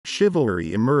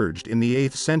Chivalry emerged in the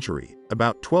 8th century,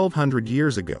 about 1200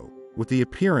 years ago, with the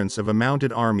appearance of a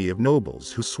mounted army of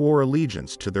nobles who swore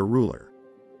allegiance to their ruler.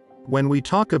 When we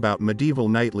talk about medieval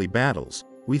knightly battles,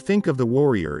 we think of the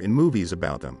warrior in movies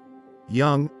about them.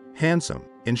 Young, handsome,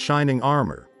 in shining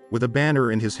armor, with a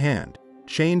banner in his hand,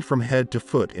 chained from head to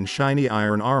foot in shiny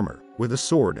iron armor, with a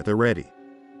sword at the ready.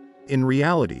 In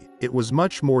reality, it was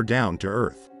much more down to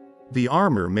earth. The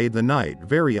armor made the knight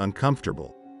very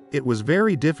uncomfortable. It was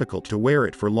very difficult to wear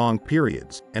it for long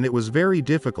periods, and it was very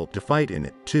difficult to fight in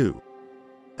it, too.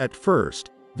 At first,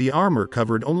 the armor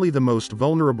covered only the most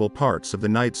vulnerable parts of the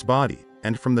knight's body,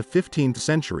 and from the 15th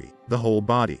century, the whole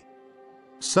body.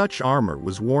 Such armor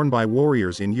was worn by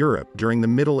warriors in Europe during the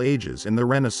Middle Ages and the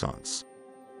Renaissance.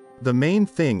 The main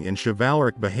thing in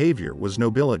chivalric behavior was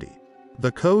nobility.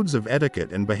 The codes of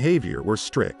etiquette and behavior were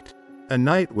strict. A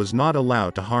knight was not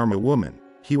allowed to harm a woman.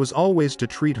 He was always to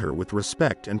treat her with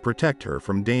respect and protect her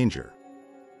from danger.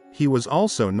 He was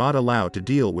also not allowed to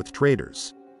deal with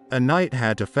traitors. A knight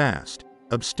had to fast,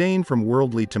 abstain from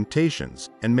worldly temptations,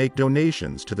 and make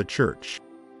donations to the church.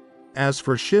 As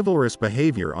for chivalrous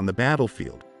behavior on the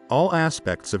battlefield, all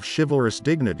aspects of chivalrous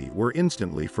dignity were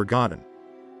instantly forgotten.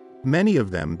 Many of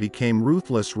them became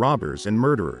ruthless robbers and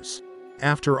murderers.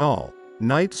 After all,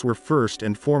 knights were first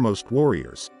and foremost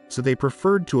warriors, so they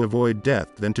preferred to avoid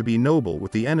death than to be noble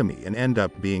with the enemy and end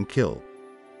up being killed.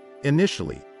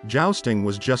 Initially, jousting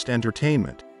was just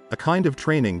entertainment, a kind of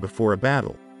training before a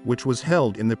battle, which was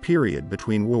held in the period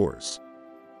between wars.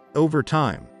 Over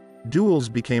time, duels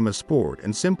became a sport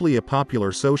and simply a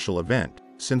popular social event,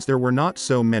 since there were not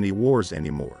so many wars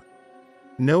anymore.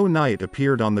 No knight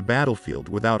appeared on the battlefield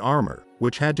without armor,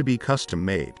 which had to be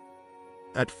custom-made.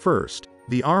 At first,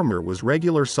 the armor was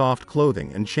regular soft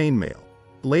clothing and chainmail.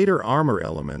 Later armor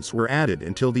elements were added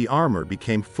until the armor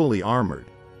became fully armored.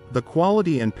 The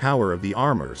quality and power of the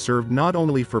armor served not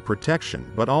only for protection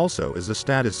but also as a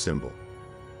status symbol.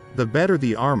 The better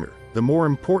the armor, the more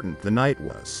important the knight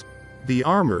was. The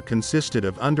armor consisted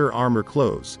of under-armor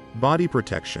clothes, body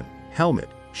protection, helmet,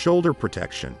 shoulder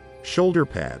protection, shoulder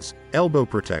pads, elbow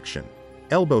protection,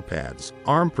 elbow pads,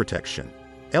 arm protection,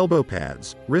 elbow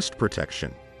pads, wrist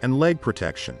protection, and leg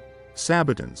protection,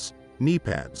 sabatons, knee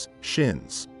pads,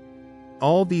 shins.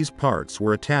 All these parts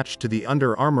were attached to the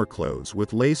under-armor clothes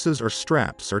with laces or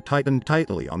straps or tightened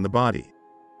tightly on the body.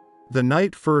 The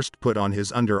knight first put on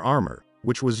his under-armor,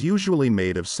 which was usually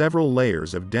made of several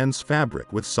layers of dense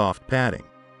fabric with soft padding.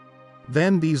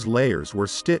 Then these layers were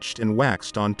stitched and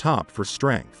waxed on top for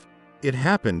strength. It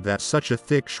happened that such a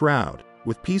thick shroud,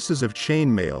 with pieces of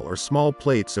chainmail or small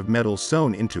plates of metal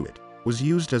sewn into it, was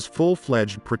used as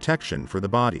full-fledged protection for the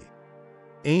body.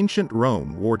 Ancient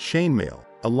Rome wore chainmail,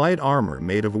 a light armor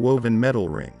made of woven metal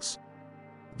rings.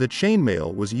 The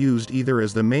chainmail was used either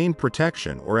as the main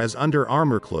protection or as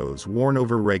under-armor clothes worn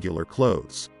over regular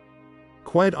clothes.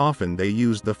 Quite often they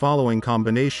used the following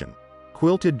combination: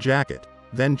 quilted jacket,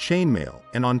 then chainmail,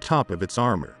 and on top of its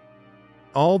armor.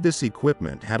 All this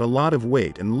equipment had a lot of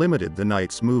weight and limited the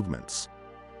knight's movements.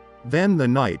 Then the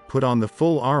knight put on the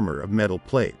full armor of metal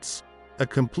plates. A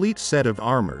complete set of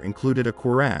armor included a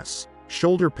cuirass,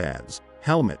 shoulder pads,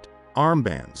 helmet,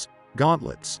 armbands,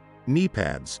 gauntlets, knee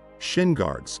pads, shin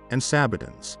guards, and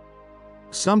sabatons.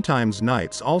 Sometimes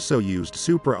knights also used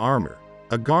super armor,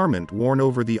 a garment worn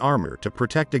over the armor to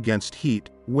protect against heat,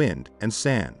 wind, and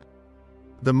sand.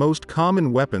 The most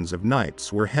common weapons of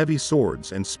knights were heavy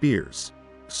swords and spears.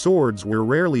 Swords were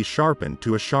rarely sharpened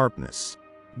to a sharpness.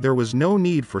 There was no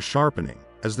need for sharpening,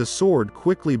 as the sword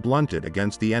quickly blunted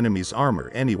against the enemy's armor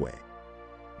anyway.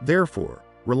 Therefore,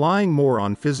 relying more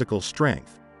on physical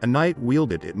strength, a knight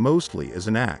wielded it mostly as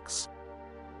an axe.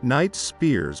 Knights'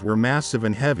 spears were massive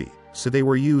and heavy, so they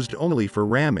were used only for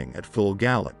ramming at full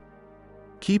gallop.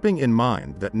 Keeping in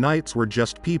mind that knights were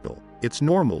just people, it's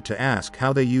normal to ask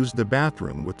how they used the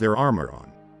bathroom with their armor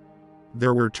on.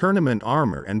 There were tournament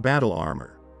armor and battle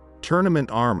armor.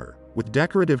 Tournament armor, with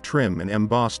decorative trim and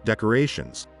embossed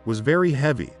decorations, was very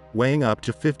heavy, weighing up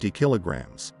to 50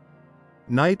 kilograms.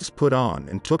 Knights put on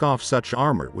and took off such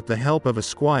armor with the help of a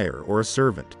squire or a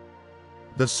servant.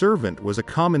 The servant was a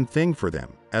common thing for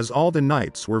them, as all the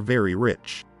knights were very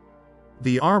rich.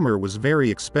 The armor was very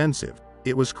expensive.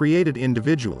 It was created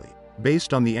individually,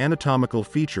 based on the anatomical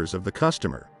features of the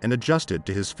customer, and adjusted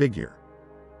to his figure.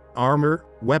 Armor,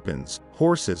 weapons,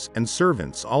 horses, and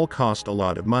servants all cost a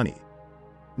lot of money.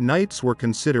 Knights were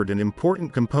considered an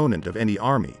important component of any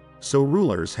army, so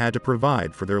rulers had to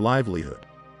provide for their livelihood.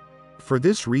 For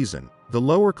this reason, the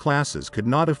lower classes could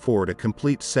not afford a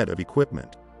complete set of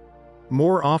equipment.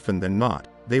 More often than not,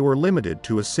 they were limited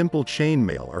to a simple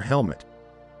chainmail or helmet.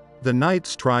 The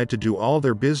knights tried to do all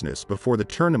their business before the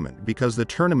tournament because the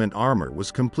tournament armor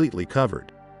was completely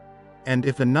covered. And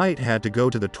if a knight had to go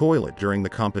to the toilet during the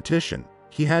competition,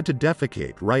 he had to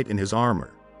defecate right in his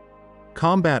armor.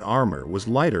 Combat armor was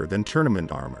lighter than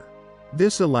tournament armor.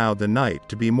 This allowed the knight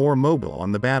to be more mobile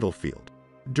on the battlefield.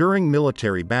 During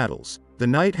military battles, the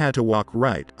knight had to walk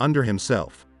right under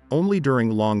himself, only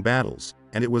during long battles,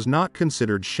 and it was not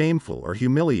considered shameful or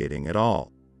humiliating at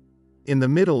all. In the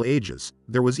Middle Ages,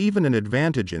 there was even an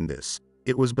advantage in this.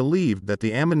 It was believed that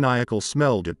the ammoniacal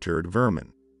smell deterred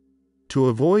vermin. To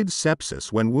avoid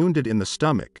sepsis when wounded in the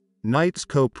stomach, knights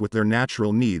coped with their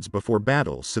natural needs before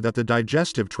battle so that the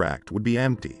digestive tract would be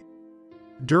empty.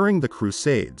 During the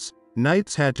Crusades,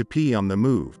 knights had to pee on the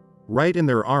move, right in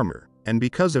their armor, and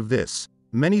because of this,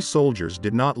 many soldiers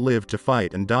did not live to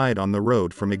fight and died on the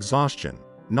road from exhaustion,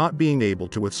 not being able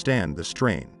to withstand the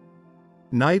strain.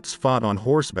 Knights fought on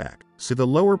horseback, so the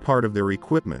lower part of their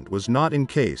equipment was not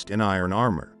encased in iron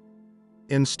armor.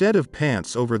 Instead of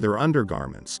pants over their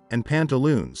undergarments and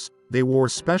pantaloons, they wore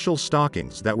special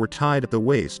stockings that were tied at the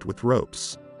waist with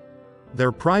ropes.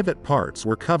 Their private parts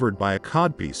were covered by a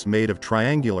codpiece made of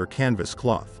triangular canvas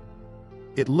cloth.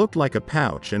 It looked like a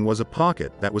pouch and was a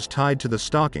pocket that was tied to the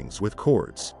stockings with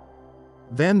cords.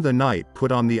 Then the knight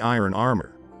put on the iron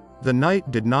armor. The knight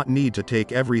did not need to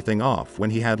take everything off when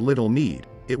he had little need,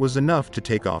 it was enough to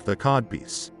take off the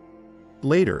codpiece.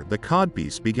 Later, the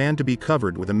codpiece began to be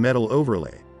covered with a metal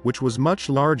overlay, which was much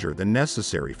larger than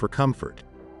necessary for comfort.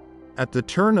 At the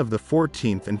turn of the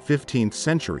 14th and 15th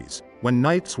centuries, when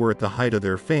knights were at the height of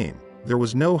their fame, there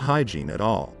was no hygiene at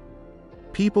all.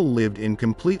 People lived in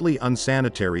completely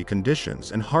unsanitary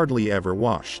conditions and hardly ever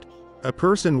washed. A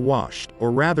person washed,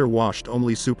 or rather washed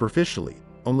only superficially,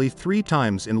 only 3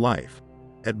 times in life: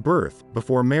 at birth,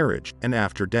 before marriage, and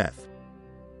after death.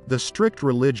 The strict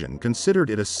religion considered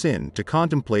it a sin to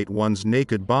contemplate one's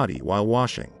naked body while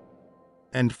washing.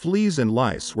 And fleas and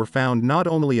lice were found not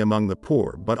only among the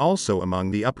poor but also among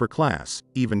the upper class,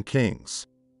 even kings.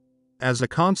 As a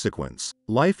consequence,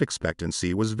 life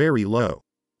expectancy was very low.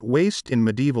 Waste in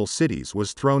medieval cities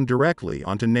was thrown directly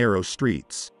onto narrow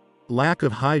streets. Lack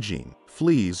of hygiene,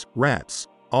 fleas, rats,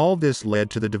 all this led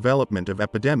to the development of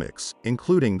epidemics,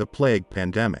 including the plague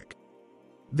pandemic.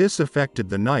 This affected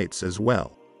the knights as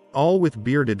well. All with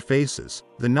bearded faces,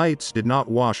 the knights did not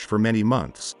wash for many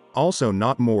months, also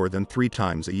not more than 3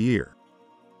 times a year.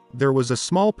 There was a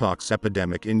smallpox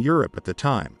epidemic in Europe at the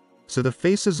time, so the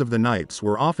faces of the knights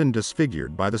were often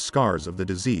disfigured by the scars of the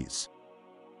disease.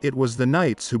 It was the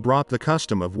knights who brought the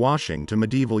custom of washing to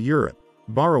medieval Europe,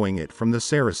 borrowing it from the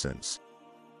Saracens.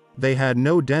 They had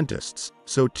no dentists,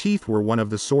 so teeth were one of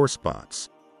the sore spots.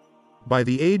 By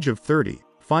the age of 30,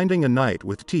 finding a knight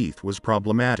with teeth was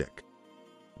problematic.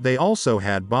 They also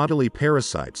had bodily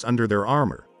parasites under their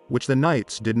armor, which the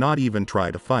knights did not even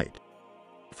try to fight.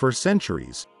 For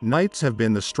centuries, knights have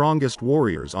been the strongest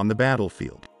warriors on the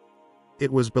battlefield.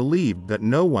 It was believed that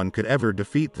no one could ever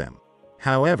defeat them.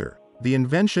 However, the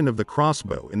invention of the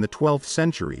crossbow in the 12th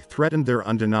century threatened their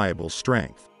undeniable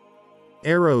strength.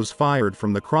 Arrows fired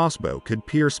from the crossbow could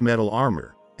pierce metal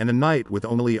armor, and a knight with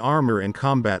only armor and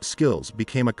combat skills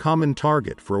became a common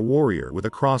target for a warrior with a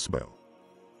crossbow.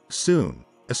 Soon,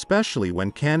 especially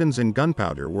when cannons and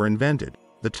gunpowder were invented,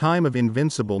 the time of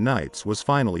invincible knights was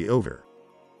finally over.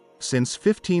 Since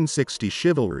 1560,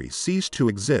 chivalry ceased to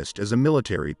exist as a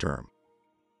military term.